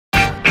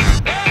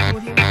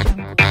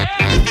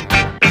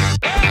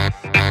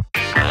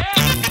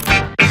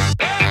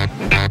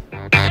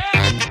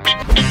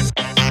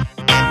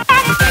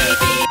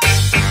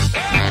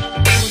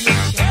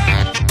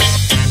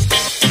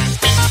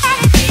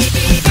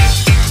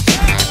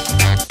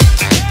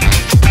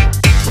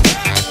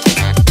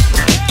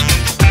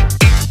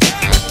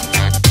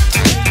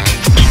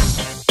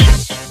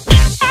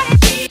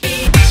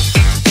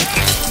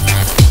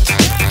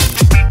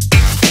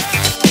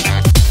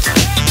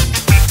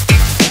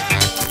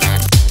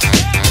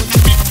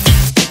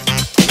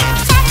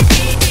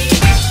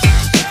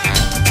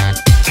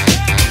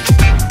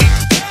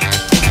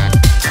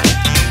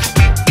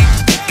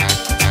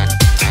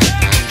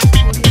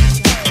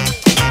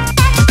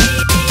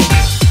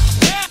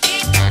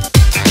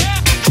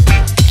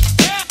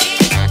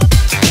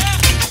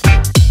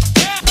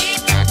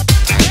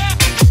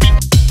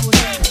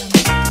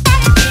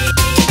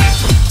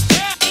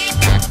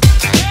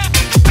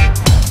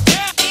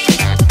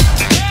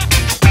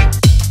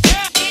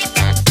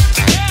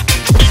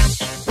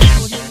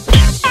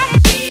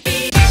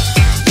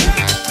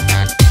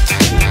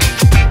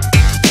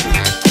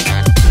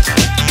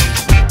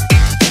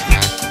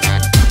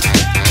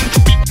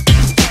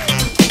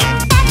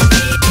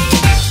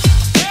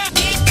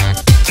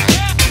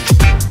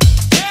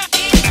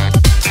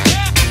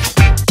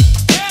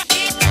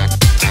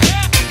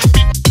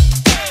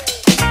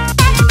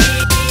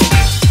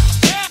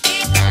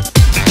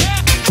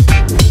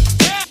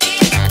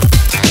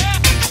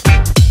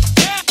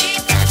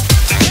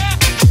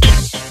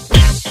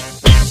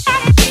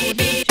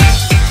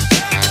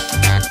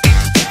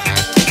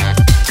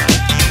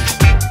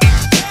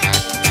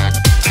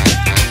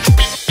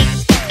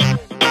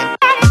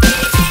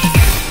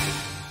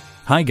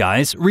Hi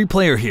guys,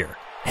 Replayer here,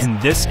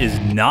 and this is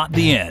not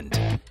the end.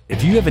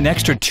 If you have an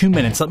extra 2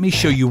 minutes, let me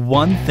show you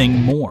one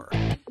thing more.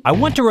 I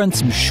want to run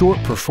some short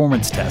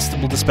performance tests that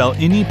will dispel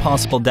any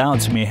possible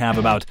doubts you may have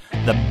about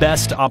the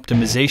best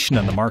optimization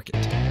on the market.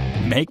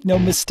 Make no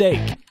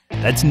mistake,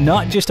 that's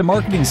not just a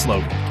marketing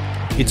slogan.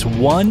 It's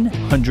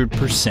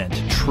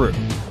 100% true.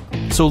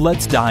 So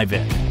let's dive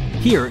in.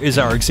 Here is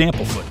our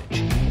example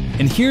footage.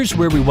 And here's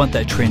where we want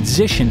that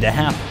transition to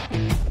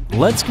happen.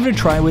 Let's give it a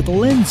try with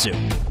lens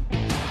zoom.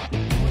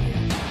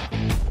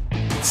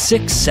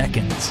 6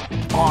 seconds.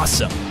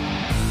 Awesome.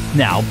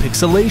 Now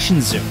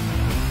pixelation zoom.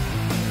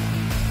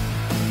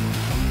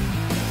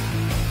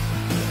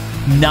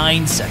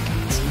 9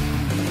 seconds.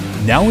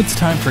 Now it's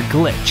time for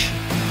glitch.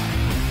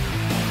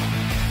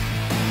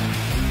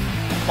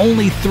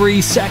 Only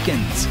 3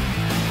 seconds.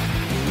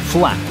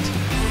 Flat.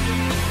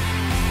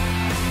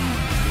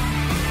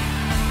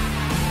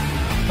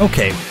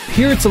 Okay,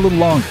 here it's a little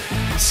longer.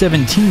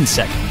 17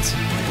 seconds.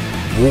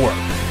 Warp.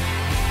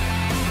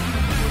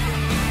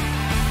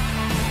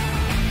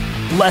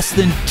 Less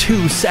than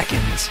 2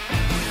 seconds.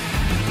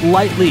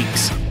 Light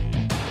leaks.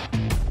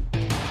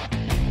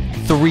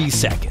 3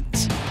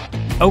 seconds.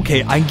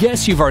 Okay, I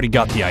guess you've already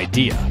got the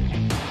idea.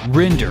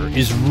 Render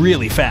is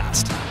really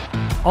fast.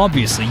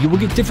 Obviously, you will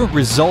get different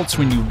results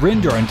when you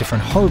render on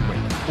different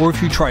hardware, or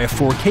if you try a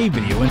 4K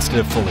video instead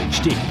of Full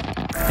HD.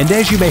 And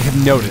as you may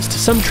have noticed,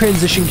 some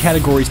transition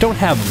categories don't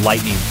have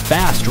lightning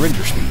fast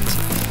render speeds,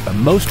 but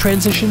most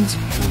transitions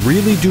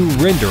really do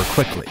render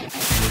quickly.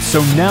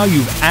 So now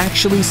you've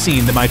actually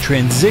seen that my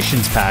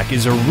transitions pack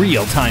is a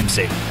real time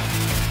saver.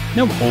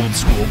 No old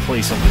school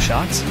placeholder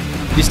shots,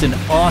 just an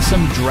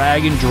awesome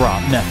drag and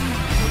drop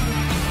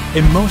method.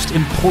 And most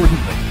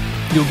importantly,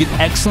 you'll get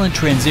excellent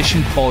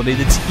transition quality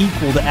that's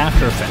equal to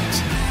After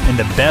Effects, and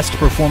the best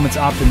performance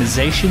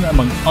optimization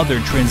among other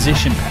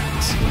transition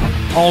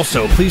packs.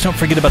 Also, please don't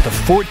forget about the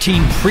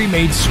 14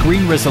 pre-made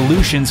screen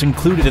resolutions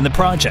included in the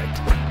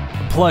project.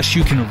 Plus,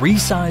 you can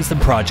resize the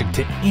project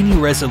to any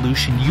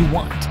resolution you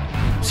want,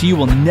 so you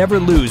will never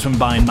lose when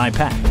buying my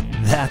pack,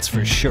 that's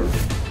for sure.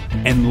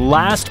 And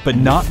last but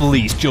not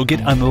least, you'll get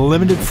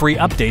unlimited free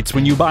updates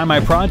when you buy my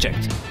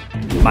project.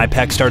 My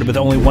pack started with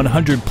only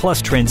 100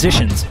 plus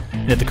transitions,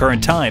 and at the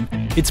current time,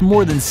 it's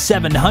more than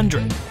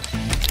 700.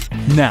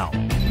 Now,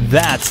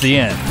 that's the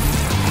end.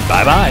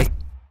 Bye-bye.